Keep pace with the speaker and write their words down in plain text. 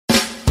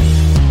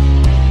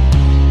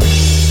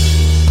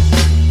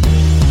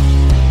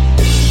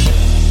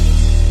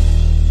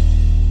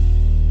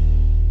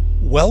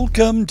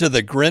Welcome to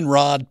the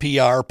Grindrod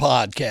PR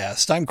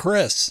Podcast. I'm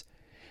Chris.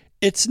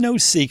 It's no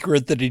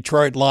secret the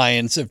Detroit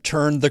Lions have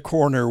turned the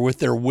corner with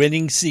their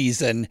winning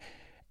season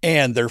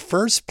and their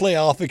first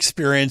playoff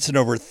experience in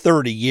over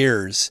 30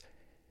 years.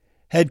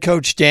 Head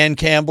coach Dan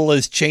Campbell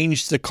has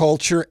changed the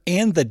culture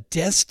and the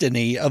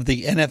destiny of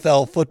the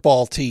NFL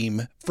football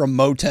team from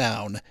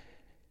Motown.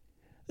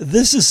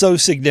 This is so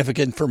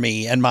significant for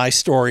me and my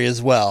story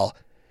as well.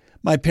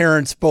 My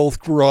parents both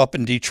grew up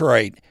in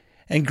Detroit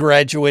and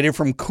graduated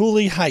from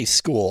Cooley High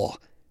School.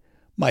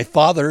 My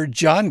father,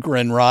 John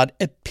Grindrod,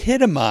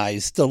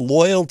 epitomized the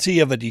loyalty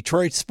of a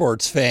Detroit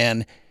sports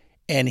fan,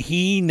 and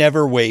he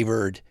never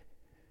wavered.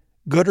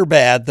 Good or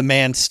bad, the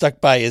man stuck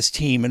by his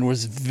team and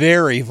was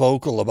very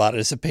vocal about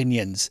his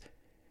opinions.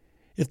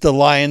 If the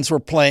Lions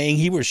were playing,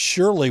 he was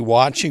surely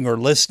watching or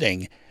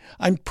listening.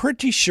 I'm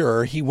pretty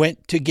sure he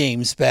went to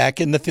games back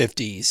in the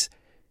 50s.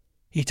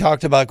 He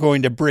talked about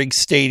going to Briggs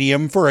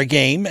Stadium for a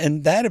game,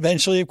 and that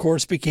eventually, of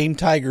course, became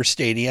Tiger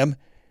Stadium.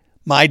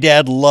 My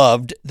dad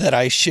loved that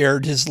I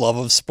shared his love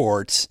of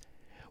sports.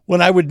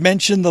 When I would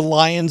mention the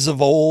Lions of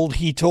old,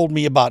 he told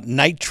me about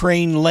Night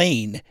Train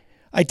Lane.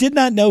 I did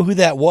not know who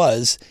that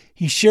was.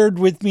 He shared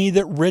with me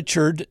that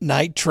Richard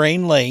Night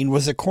Train Lane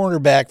was a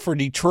cornerback for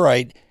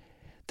Detroit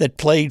that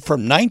played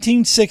from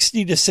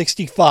 1960 to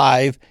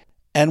 65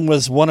 and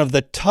was one of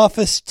the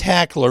toughest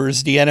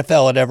tacklers the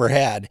NFL had ever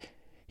had.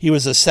 He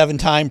was a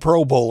 7-time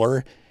Pro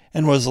Bowler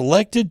and was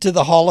elected to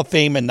the Hall of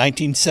Fame in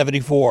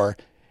 1974.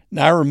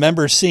 Now, I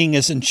remember seeing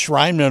his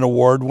enshrinement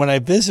award when I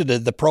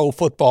visited the Pro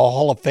Football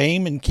Hall of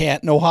Fame in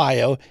Canton,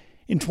 Ohio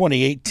in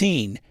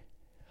 2018.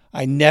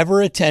 I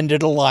never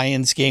attended a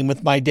Lions game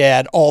with my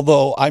dad,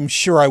 although I'm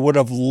sure I would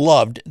have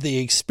loved the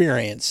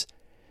experience.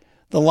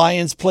 The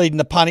Lions played in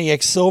the Pontiac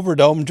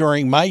Silverdome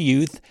during my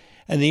youth,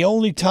 and the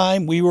only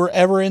time we were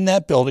ever in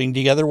that building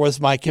together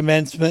was my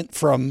commencement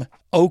from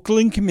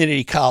Oakland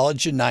Community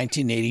College in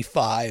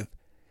 1985.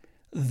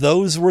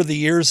 Those were the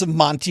years of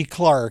Monty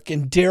Clark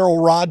and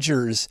Darryl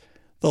Rogers,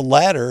 the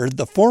latter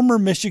the former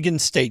Michigan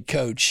State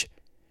coach.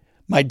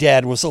 My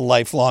dad was a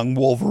lifelong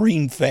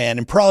Wolverine fan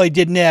and probably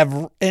didn't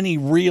have any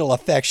real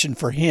affection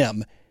for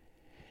him.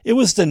 It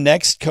was the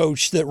next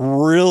coach that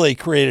really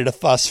created a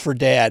fuss for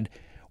Dad,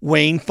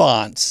 Wayne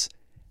Fontes.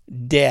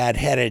 Dad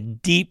had a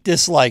deep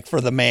dislike for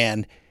the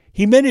man.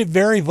 He made it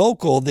very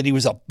vocal that he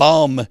was a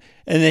bum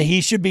and that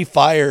he should be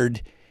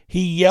fired.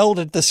 He yelled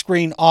at the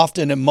screen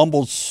often and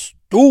mumbled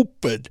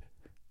 "stupid"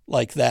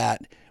 like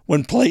that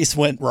when plays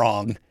went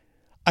wrong.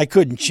 I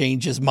couldn't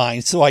change his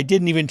mind, so I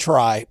didn't even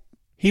try.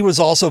 He was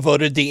also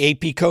voted the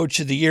AP Coach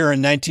of the Year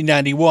in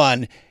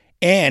 1991,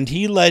 and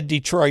he led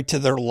Detroit to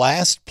their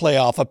last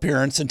playoff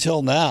appearance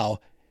until now.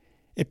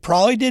 It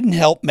probably didn't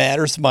help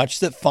matters much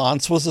that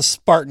Fontes was a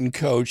Spartan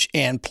coach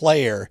and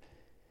player.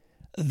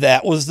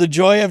 That was the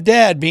joy of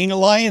Dad. Being a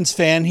Lions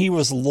fan, he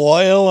was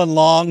loyal and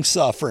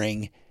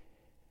long-suffering.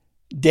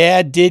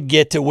 Dad did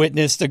get to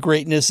witness the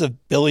greatness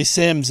of Billy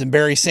Sims and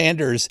Barry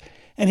Sanders,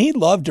 and he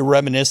loved to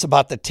reminisce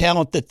about the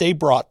talent that they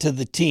brought to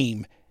the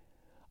team.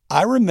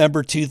 I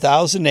remember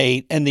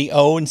 2008 and the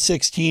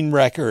 0-16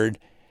 record.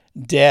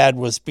 Dad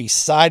was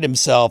beside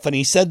himself, and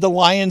he said the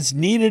Lions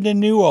needed a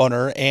new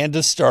owner and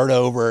to start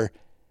over.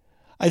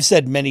 I've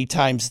said many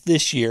times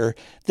this year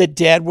that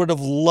Dad would have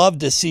loved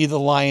to see the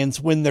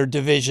Lions win their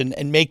division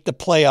and make the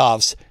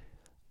playoffs.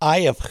 I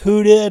have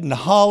hooted and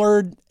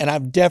hollered, and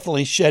I've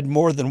definitely shed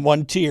more than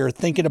one tear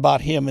thinking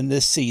about him in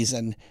this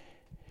season.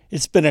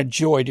 It's been a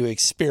joy to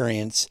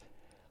experience.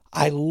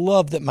 I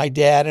love that my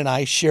dad and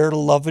I shared a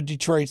love of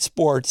Detroit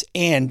sports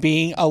and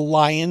being a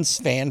Lions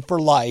fan for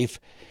life.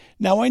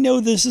 Now, I know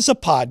this is a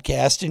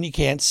podcast and you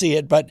can't see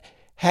it, but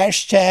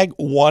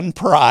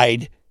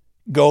 #OnePride.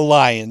 Go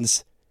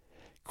Lions.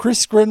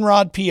 Chris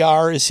Grindrod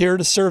PR is here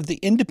to serve the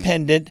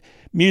independent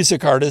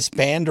music artist,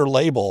 band, or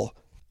label.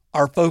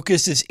 Our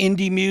focus is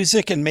indie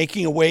music and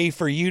making a way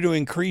for you to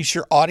increase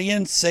your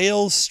audience,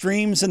 sales,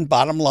 streams, and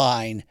bottom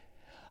line.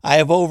 I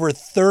have over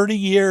 30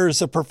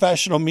 years of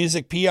professional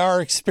music PR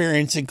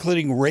experience,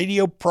 including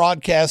radio,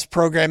 broadcast,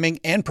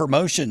 programming, and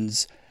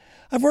promotions.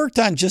 I've worked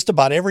on just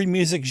about every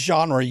music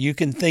genre you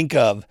can think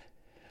of.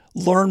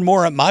 Learn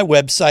more at my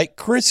website,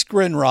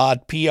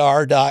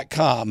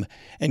 chrisgrindrodpr.com,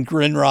 and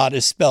Grindrod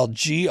is spelled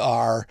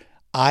Grindrod.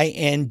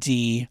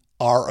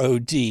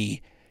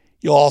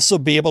 You'll also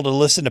be able to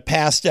listen to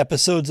past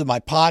episodes of my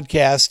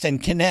podcast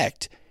and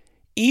connect.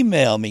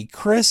 Email me,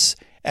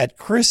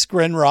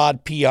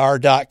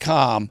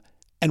 chris@chrisgrindrodpr.com.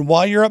 And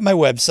while you're at my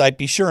website,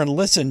 be sure and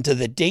listen to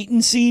the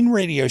Dayton Scene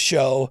Radio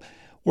Show,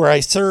 where I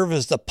serve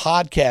as the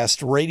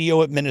podcast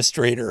radio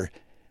administrator.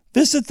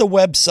 Visit the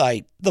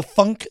website,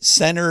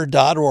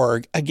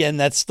 thefunkcenter.org. Again,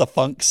 that's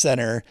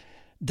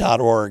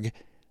thefunkcenter.org.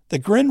 The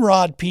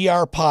Grindrod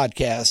PR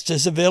Podcast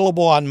is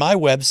available on my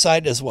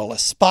website as well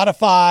as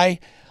Spotify,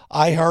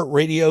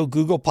 iHeartRadio,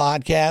 Google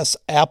Podcasts,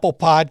 Apple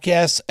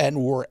Podcasts,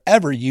 and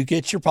wherever you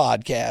get your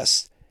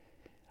podcasts.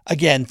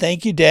 Again,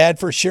 thank you, Dad,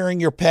 for sharing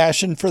your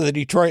passion for the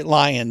Detroit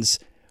Lions,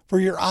 for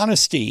your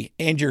honesty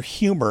and your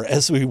humor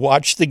as we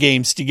watch the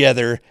games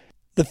together.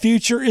 The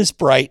future is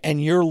bright,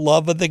 and your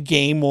love of the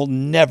game will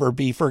never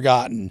be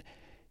forgotten.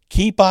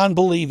 Keep on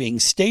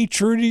believing, stay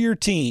true to your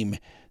team,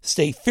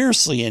 stay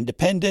fiercely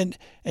independent,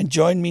 and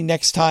join me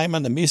next time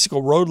on the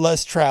musical road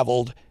less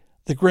traveled,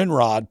 the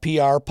Grindrod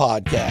PR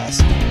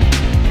Podcast.